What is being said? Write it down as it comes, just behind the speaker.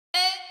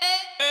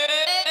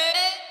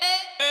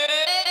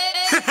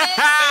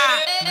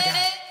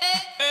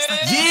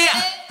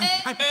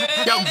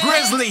Yo,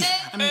 Grizzly,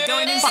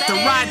 about to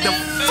ride the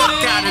fuck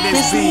out of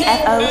this Grizzly beat.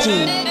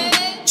 F.O.G.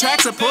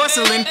 Tracks are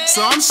porcelain,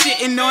 so I'm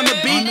shitting on the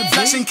beat.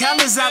 Flashing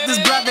colors out this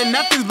brother,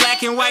 nothing's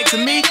black and white to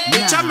me.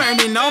 Bitch, I'm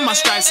earning all my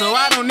stripes, so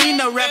I don't need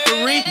no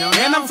referee.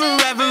 And I'm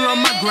forever on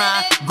my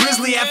grind,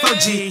 Grizzly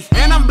F.O.G.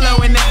 And I'm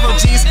blowing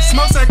F.O.Gs,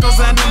 smoke circles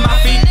under my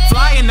feet.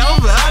 Flying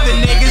over other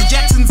niggas,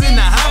 Jackson's in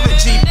the hover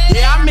Jeep.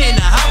 Yeah, I'm in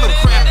a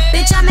hovercraft.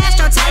 Bitch, I'm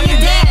Astro, tell your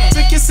dad.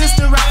 Took your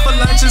sister out for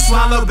lunch and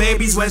swallow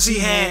babies when she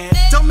had.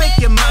 Don't make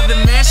your mother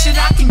mad, shit,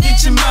 I can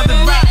get your mother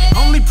right.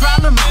 Only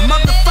problem, my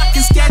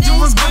motherfucking schedule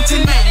was booked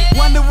tonight.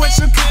 Wonder what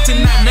you'll cook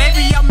tonight.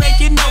 Maybe I'll make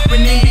an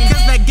opening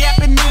because that gap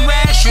in the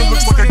rash sure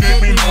looks like a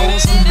gaping hole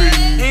to me.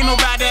 Ain't no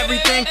about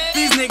everything,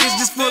 these niggas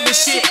just full of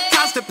shit.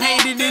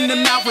 Constipated in the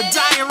mouth with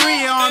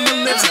diarrhea on the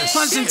lips.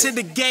 Plunged into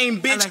the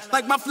game, bitch,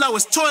 like my flow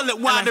is toilet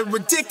water.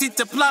 Addicted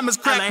to plumber's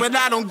crack, but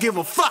I don't give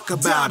a fuck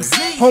about it.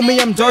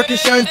 Homie, I'm dark and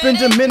shine's been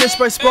diminished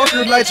by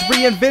sparkler lights,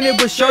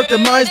 reinvented with sharp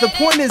demise. The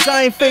point is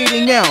I ain't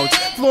fading out,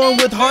 flowing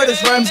with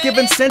hardest rhymes,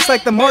 giving sense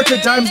like the march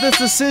of dimes. This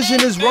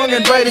decision is wrong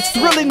and right, it's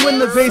thrilling when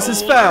the bass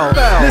is foul.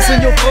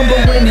 Listen, you'll fumble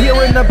when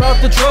hearing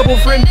about the trouble.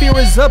 Friend, fear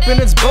is up and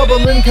it's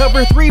bubbling.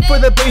 Cover 3 for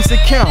the basic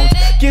count.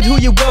 Get who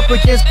you up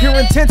against, pure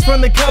intense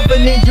from the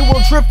covenant. You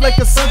will drift like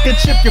a sunken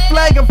ship, your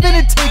flag, I'm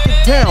finna take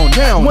it down.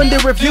 Wonder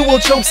if you will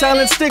choke,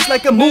 silent sticks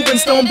like a moving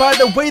stone. By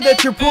the way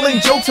that you're pulling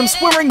jokes, I'm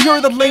swearing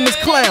you're the lamest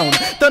clown.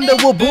 Thunder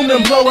will boom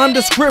and blow, I'm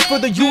the script for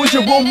the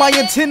usual. My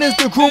intent is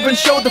to groove and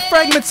show the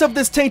fragments of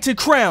this tainted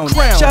crown.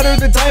 Shatter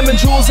the diamond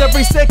jewels,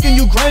 every second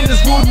you grind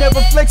is rude.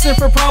 Never flexing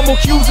for primal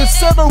cues, it's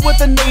subtle with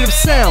a native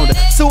sound.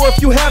 So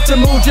if you have to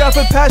move, drop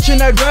a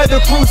passion, I'd rather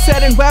cruise.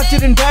 Sat and whacked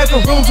it in back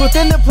of rooms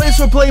within the place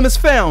where blame is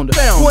found.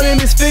 Pointing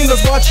his fingers,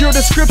 watch your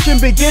description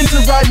begin to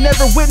ride.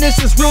 Never witness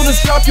this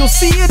realness drop, you'll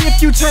see it if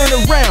you turn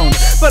around.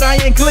 But I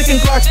ain't clicking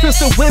clocks,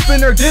 pistol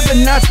whipping or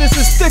dipping knots. This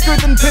is thicker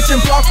than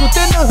pitching blocks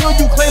within the hood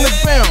you claim is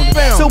found.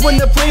 So when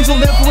the flames will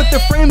lift with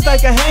the frames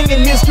like a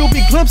hanging mist, you'll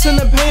be glimpsing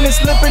the pain and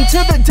slipping to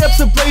the depths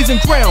of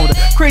blazing ground.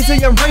 Crazy,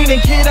 I'm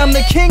reigning, kid, I'm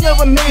the king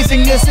of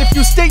amazingness. If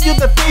you state you're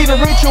the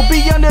favorite, you'll be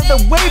under the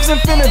waves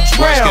and finna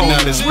drown.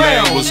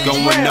 What's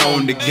going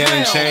on? The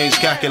game changed,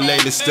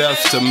 calculated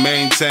steps to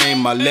maintain.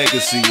 My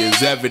legacy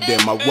is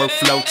evident, my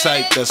workflow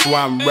tight, that's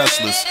why I'm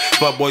restless.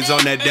 But boys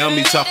on that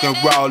dummy talking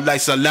raw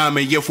like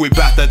salami. If we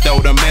bout to throw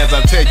them hands,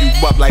 I'll tear you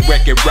up like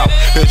Wreck-It Ralph.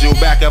 Build you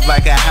back up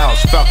like a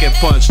house, falcon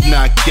punch,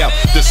 knock out.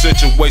 The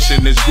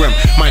situation is grim,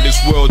 might as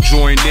well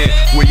join in.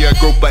 We're a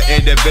group of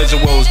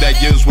individuals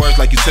that use words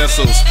like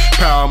utensils.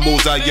 Power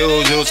moves I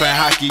use, using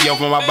hockey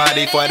over my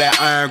body for that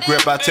iron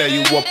grip. I tear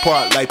you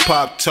apart like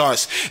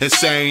Pop-Tarts.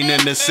 Insane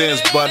in the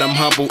sense, but I'm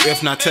humble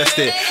if not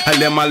tested. I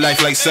live my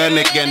life like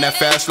Sonic in that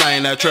fast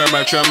lane. I trim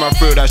my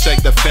fruit, I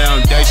shake the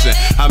foundation.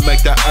 I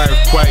make the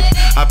earthquake,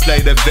 I play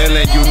the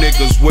villain. You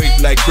niggas weak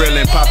like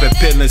Krillin, poppin'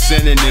 pillin',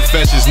 sending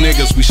infectious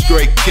niggas, we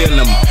straight kill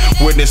 'em.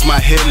 Witness my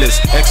hitlers,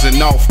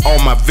 Xing off all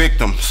my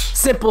victims.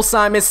 Simple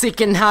Simon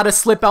seeking how to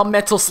slip out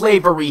mental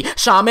slavery.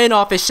 Shaman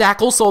off his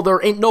shackles so there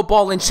ain't no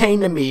ball and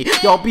chain to me.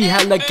 Y'all be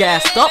hella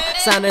gassed up,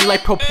 sounding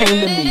like propane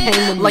to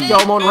me. Like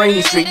y'all on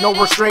Rainy Street, no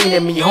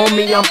restraining me.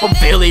 Homie, I'm from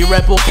Philly,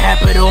 rebel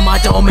capital, my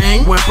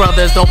domain. Where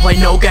brothers don't play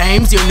no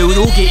games, your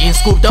noodle getting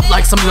scooped up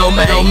like some lo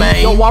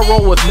mein. Yo, I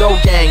roll with no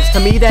gangs, to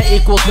me that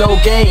equals no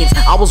gains.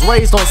 I was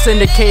raised on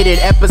syndicated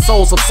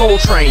episodes of Soul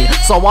Train,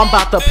 so I'm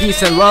about the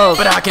peace and love.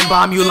 But I can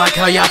bomb you like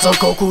Hayato,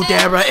 Goku,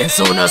 Dara, and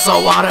Suna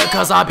Sawada,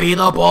 cause I be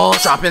the ball.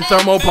 Dropping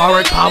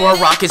thermobaric power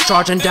rockets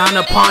charging down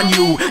upon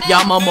you.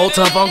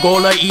 Yamamoto of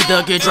Angola,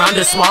 either get drowned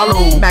or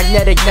swallow.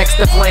 Magnetic next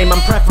to flame,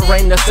 I'm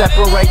preferring to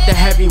separate the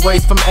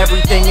heavyweights from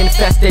everything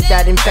infested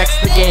that infects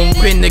the game.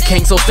 Been the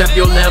king, so step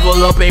your level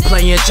up, ain't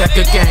playing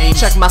checker game.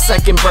 Check my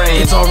second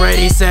brain, it's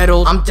already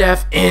settled. I'm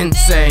deaf,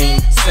 insane,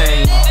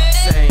 sane.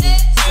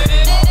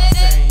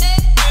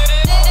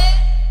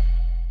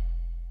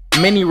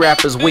 Many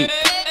rappers weak,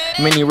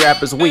 many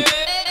rappers weak.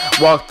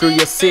 Walk through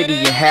your city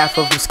and half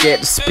of them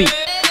scared to speak.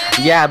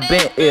 Yeah, I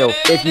been ill,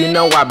 if you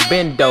know I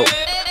been dope.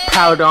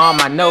 Powder on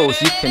my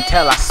nose, you can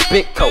tell I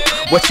spit coke.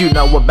 What you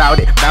know about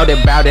it, bout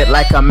it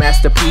like a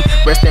masterpiece.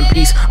 Rest in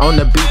peace on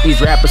the beat,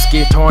 these rappers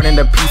get torn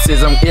into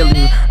pieces. I'm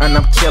illing and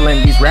I'm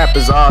killing these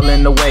rappers all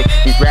in the way.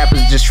 These rappers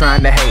just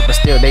trying to hate, but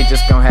still they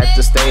just gon' have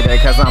to stay there.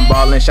 Cause I'm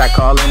ballin', shot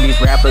calling, these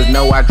rappers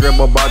know I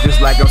dribble ball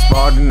just like I'm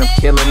Spartan. I'm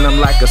killing them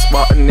like a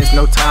Spartan, there's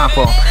no time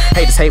for them.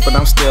 Haters hate, but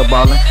I'm still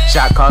ballin',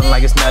 shot calling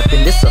like it's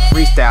nothing. This a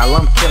freestyle,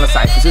 I'm killing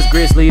ciphers, it's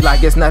Grizzly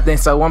like it's nothing,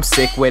 so I'm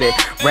sick with it.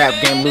 Rap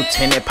game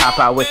lieutenant, pop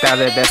out without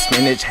it, that's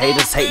spinach.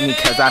 Haters hate me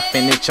cause I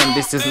finish them,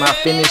 this is my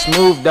finish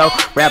move though.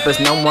 Rappers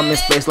know I'm in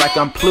space like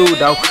I'm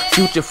Pluto.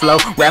 Future flow,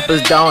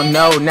 rappers don't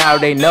know, now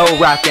they know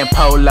rockin'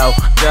 polo.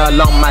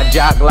 Girl on my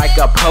jock like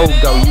a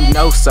pogo, you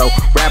know so.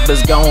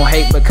 Rappers gon'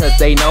 hate because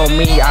they know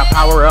me. I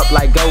power up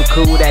like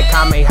Goku, that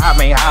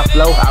Kamehameha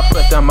flow. I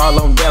put them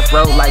all on death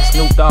row like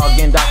Snoop Dogg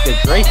and Dr.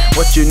 Dre.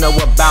 What you know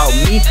about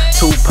me?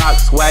 Tupac,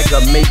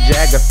 Swagger, Mick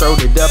Jagger, throw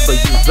the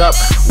W's up.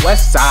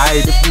 West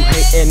side, if you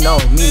hatin' on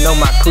me, know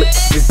my clip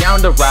is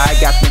down the ride.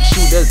 Got Make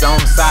shooters on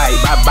side.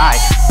 Bye bye.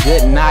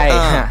 Good night.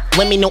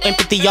 Let me know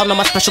empathy, y'all know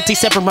my specialty.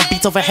 Separate my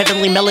beats over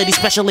heavenly melody,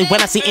 especially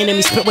when I see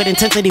enemies spit with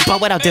intensity,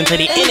 but without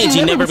density.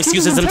 Energy never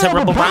excuses them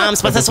terrible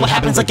rhymes, but that's what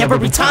happens like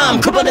every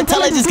time. Couple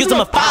intelligence gives them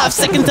a 5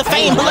 seconds of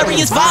fame.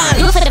 Hilarious vine.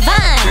 Do it for the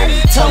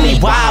vine. Tell me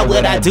why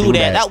would I do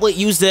that? I would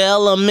use the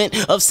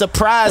element of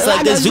surprise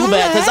like the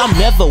Zubat, cause I'm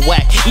never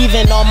whack.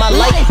 Even on my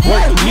light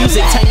work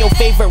music, turn your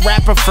favorite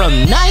rapper from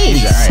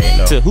nice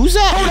to who's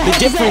that? The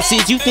difference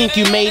is you think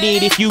you made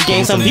it if you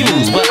gain some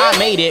views, but I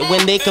made it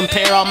when they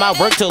compare all my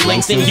work to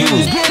links and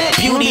views.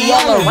 Beauty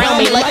all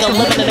around me like I'm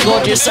living in a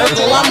gorgeous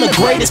circle. I'm the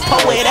greatest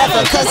poet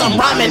ever cause I'm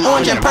rhyming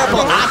orange and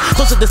purple. I'm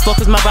close to this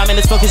focus, my rhyming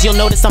is focused. You'll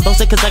notice I'm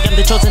boasted cause I am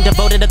the chosen,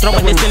 devoted to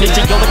throwing this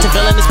industry over to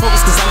villainous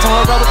focus cause I'm so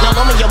heroic. Now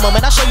loan me your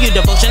moment, I'll show you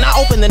devotion. I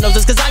open the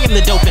noses cause I am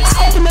the dopest.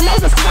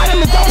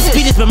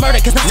 Speed has been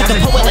murdered cause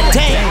NosticThePoet like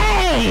dang.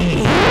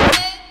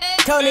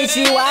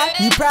 Konnichiwa,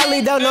 you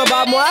probably don't know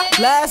about moi.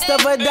 Last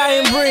of a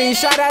dying breed,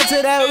 shout out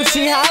to that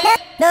Uchihaa.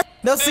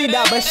 Don't see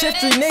that, but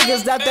shifty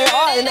niggas that they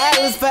are in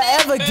Atlas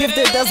forever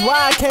gifted. That's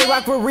why I can't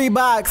rock with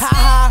Reeboks.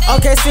 Haha.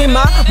 Okay, see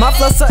my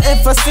flow so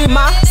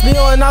emphysema.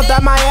 Spewing out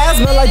that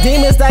miasma like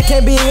demons that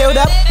can't be healed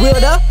up.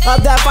 Wheeled up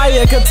that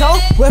fire control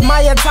with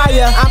my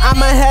attire. I'm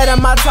ahead of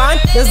my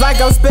time. It's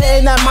like I'm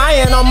spitting that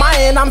Mayan. On my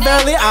end, I'm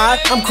fairly odd.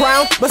 I'm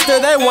crowned, but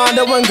still they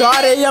wonder when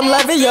guarded. I'm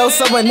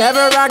Leviosa.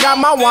 Whenever I got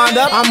my wand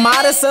up, I'm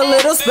modest, a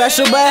little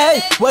special, but hey,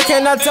 what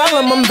can I tell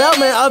him? I'm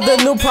velvet of the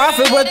new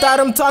prophet.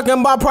 Without him talking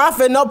about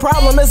profit, no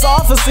problem. It's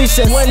all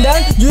facetious. When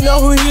done, you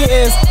know who he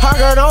is. I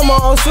got on my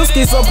own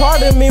Suski, so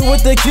pardon me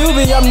with the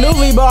QB. I'm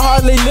newly, but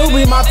hardly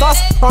newbie. My thoughts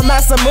are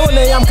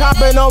Masamune. I'm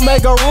copping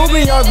Omega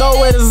Ruby,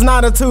 although it is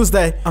not a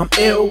Tuesday. I'm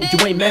ill, you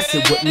ain't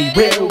messing with me.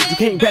 Real, you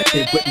can't rap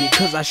it with me,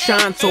 cause I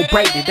shine so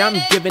bright that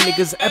I'm giving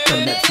niggas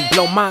epilepsy.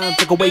 Blow minds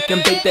like a wake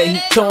and bake that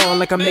heat on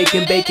like I'm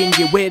making bacon.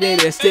 Get with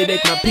it,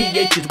 acidic, my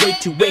pH is way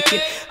too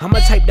wicked. I'm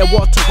a type that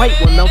Walter White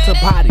will melt a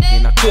body,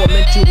 and I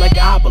torment you like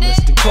an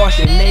obelisk and cross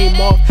your name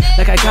off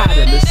like I got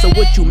a list. So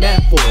what you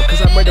mad for?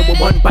 Cause I murder with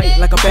one bite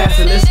like a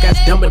basilisk. Got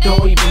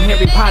Dumbledore, even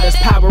Harry Potter's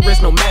power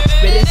is no match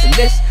for this. And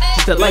this,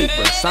 just a light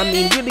verse, I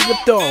mean really a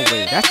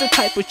throwaway. That's the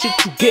type of shit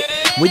you get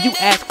when you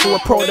ask for a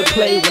pro to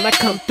play. When I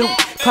come through,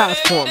 clouds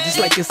form just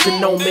like it's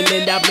an omen.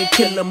 And I've been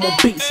killing more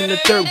beats, and the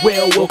third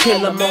wheel will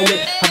kill a moment.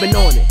 I've been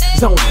on it,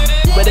 zoning,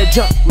 you better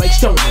jump like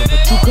Shaman.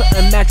 But you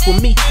couldn't match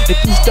with me if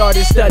you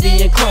started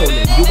studying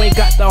cloning. You ain't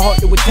got the heart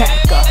to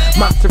attack a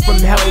monster from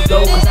hell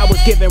though, cause I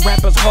was giving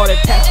rappers heart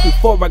attacks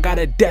before I got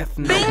a death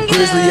note.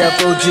 Grizzly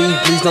F.O.G,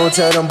 please don't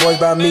tell them boys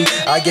about me.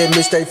 I get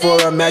mistake for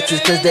a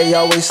mattress cause they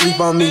always sleep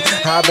on me.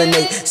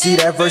 Hibernate, see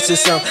that versus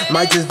some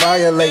might just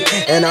violate,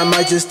 and I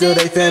might just steal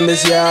they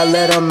famous. Yeah, I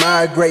let them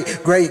migrate.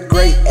 Great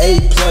A+,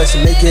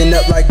 making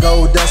up like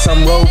gold dust.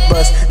 I'm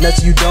robust,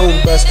 nuts you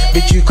don't bust,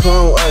 bitch you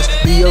clone us.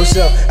 Be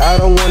yourself, I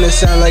don't wanna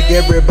sound like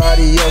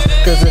everybody else,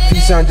 cause if he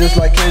sound just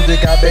like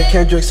Kendrick, I bet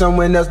Kendrick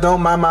someone else.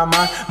 Don't mind my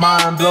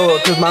mind blow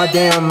up, cause my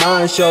damn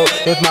mind show.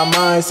 If my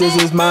mind says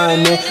it's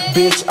mine, then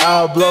bitch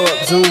I'll blow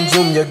up. Zoom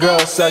zoom, your girl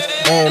sucks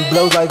and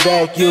blows like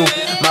vacuum.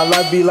 My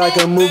life be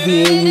like a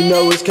movie and you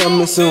know it's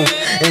coming soon.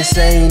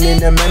 Insane in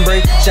the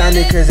membrane,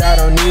 shining cause I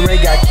don't need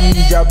rain. Got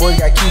keys, y'all boys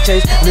got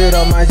keychains.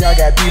 Little minds, y'all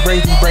got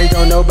P-brains. These braids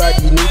don't know about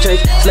these new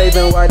chains.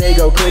 Slaving while they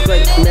go click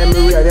click.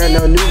 Memory, I got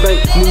no new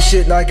bank. New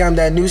shit like I'm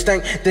that new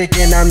stank.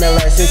 Thinking I'm the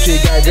last century.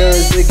 Got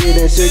guns bigger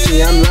than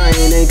century. I'm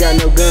lying, ain't got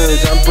no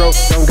guns. I'm broke,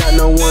 don't got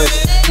no ones.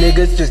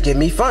 Niggas just give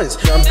me funds.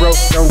 I'm broke,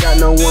 don't got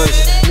no ones.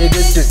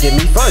 Niggas just give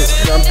me funds.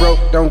 I'm broke,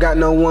 don't got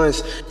no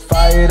ones.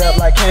 Fired up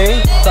like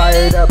Kane,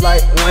 fired up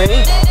like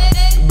Wayne.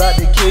 About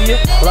to kill you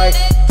like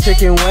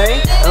Chicken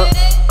Wayne.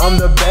 I'm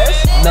the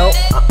best, no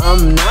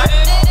I'm not.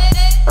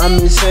 I'm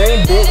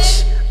insane,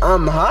 bitch,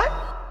 I'm hot.